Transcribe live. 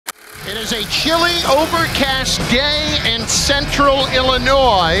is a chilly, overcast day in central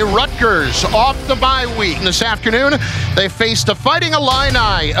Illinois. Rutgers off the bye week. This afternoon, they face the Fighting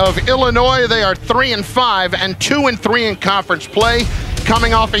Illini of Illinois. They are 3-5 and 2-3 in conference play,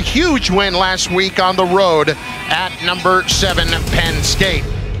 coming off a huge win last week on the road at number 7 Penn State.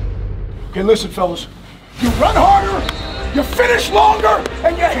 Okay, listen, fellas. You run harder, you finish longer,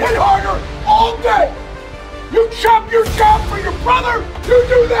 and you hit harder all day. You chop your job for your brother, you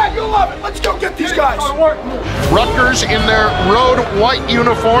do that, you'll love it. Let's go get these guys. Rutgers in their road white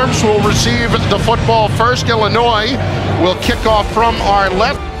uniforms will receive the football first. Illinois will kick off from our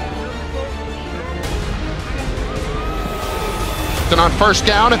left. And on first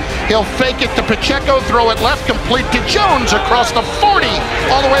down, he'll fake it to Pacheco, throw it left, complete to Jones across the 40,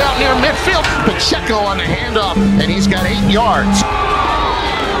 all the way out near midfield. Pacheco on the handoff, and he's got 8 yards.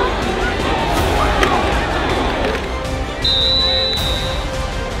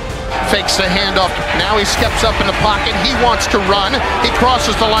 Fakes the handoff. Now he steps up in the pocket. He wants to run. He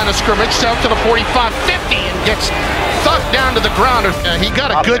crosses the line of scrimmage, out to the 45-50, and gets thugged down to the ground. He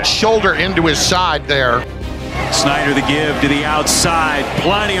got a good shoulder into his side there. Snyder the give to the outside.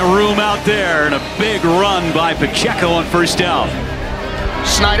 Plenty of room out there, and a big run by Pacheco on first down.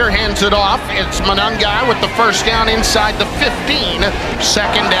 Snyder hands it off. It's Monangai with the first down inside the 15.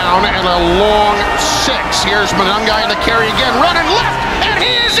 Second down and a long 6. Here's Monangai in the carry again, running left, and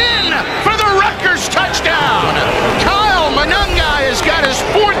he is in for the Rutgers touchdown. Kyle Monangai has got his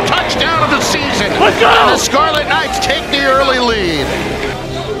 4th touchdown of the season. Let's go! And the Scarlet Knights take the early lead.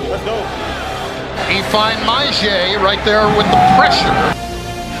 Let's go. He finds Maje right there with the pressure.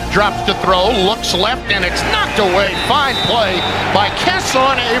 Drops to throw, looks left, and it's knocked away. Fine play by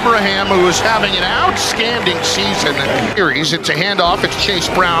Kesson Abraham, who is having an outstanding season. It's a handoff. It's Chase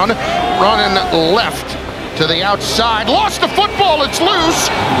Brown running left to the outside. Lost the football. It's loose.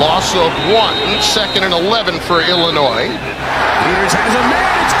 Loss of 1. 2nd and 11 for Illinois. Peters has a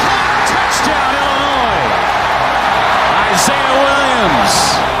man. It's caught. Touchdown, Illinois. Isaiah Williams.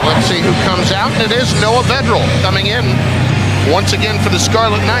 Let's see who comes out, and it is Noah Vedral coming in once again for the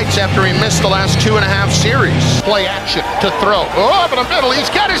Scarlet Knights after he missed the last 2.5 series. Play action to throw. Oh, up in the middle, he's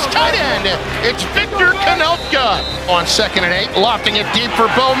got his tight end. It's Victor Kanotka on 2nd and 8, lofting it deep for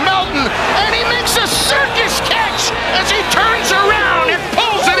Bo Melton, and he makes a circus catch as he turns around and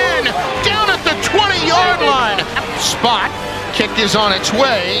pulls it in down at the 20-yard line. Spot. Kick is on its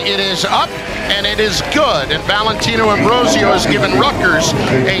way. It is up, and it is good. And Valentino Ambrosio has given Rutgers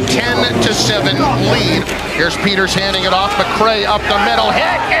a 10-7 lead. Here's Peters handing it off. McCray up the middle.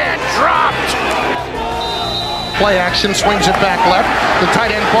 Hit and dropped. Play action, swings it back left. The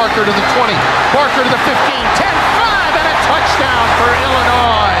tight end Barker to the 20. Barker to the 15. 10-5, and a touchdown for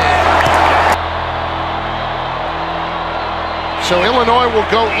Illinois. So Illinois will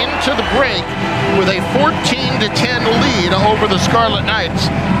go into the break with a 14-10 lead over the Scarlet Knights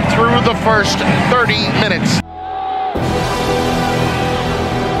through the first 30 minutes.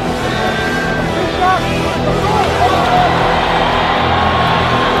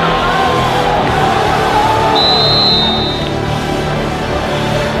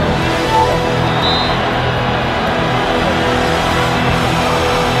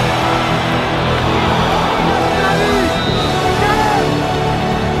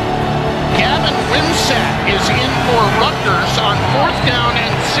 Is in for Rutgers on 4th down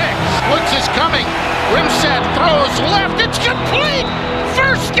and 6. Blitz is coming. Rimsat throws left. It's complete.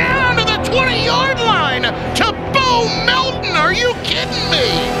 First down to the 20-yard line to Bo Melton. Are you kidding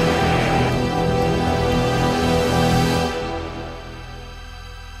me?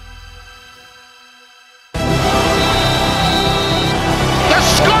 The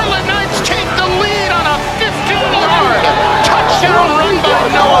Scarlet Knights take the lead on a 15-yard touchdown run by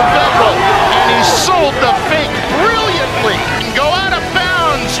Noah Vedral. He sold the fake brilliantly and go out of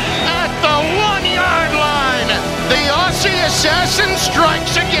bounds at the 1-yard line. The Aussie assassin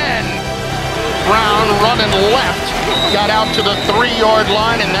strikes again. Brown running left, got out to the 3-yard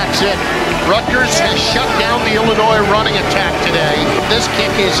line, and that's it. Rutgers has shut down the Illinois running attack today. This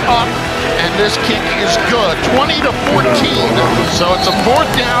kick is up, and this kick is good. 20-14. So it's a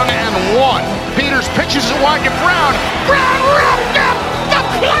 4th down and 1. Peters pitches it wide to Brown. Brown wrapped up the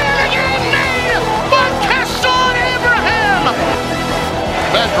play again.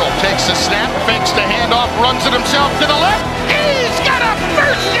 Vedral takes the snap, fakes the handoff, runs it himself to the left. He's got a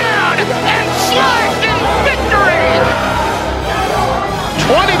first down and slides in victory.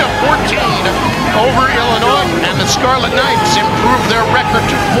 20-14 over Illinois, and the Scarlet Knights improve their record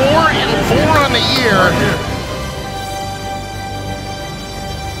to 4-4 on the year.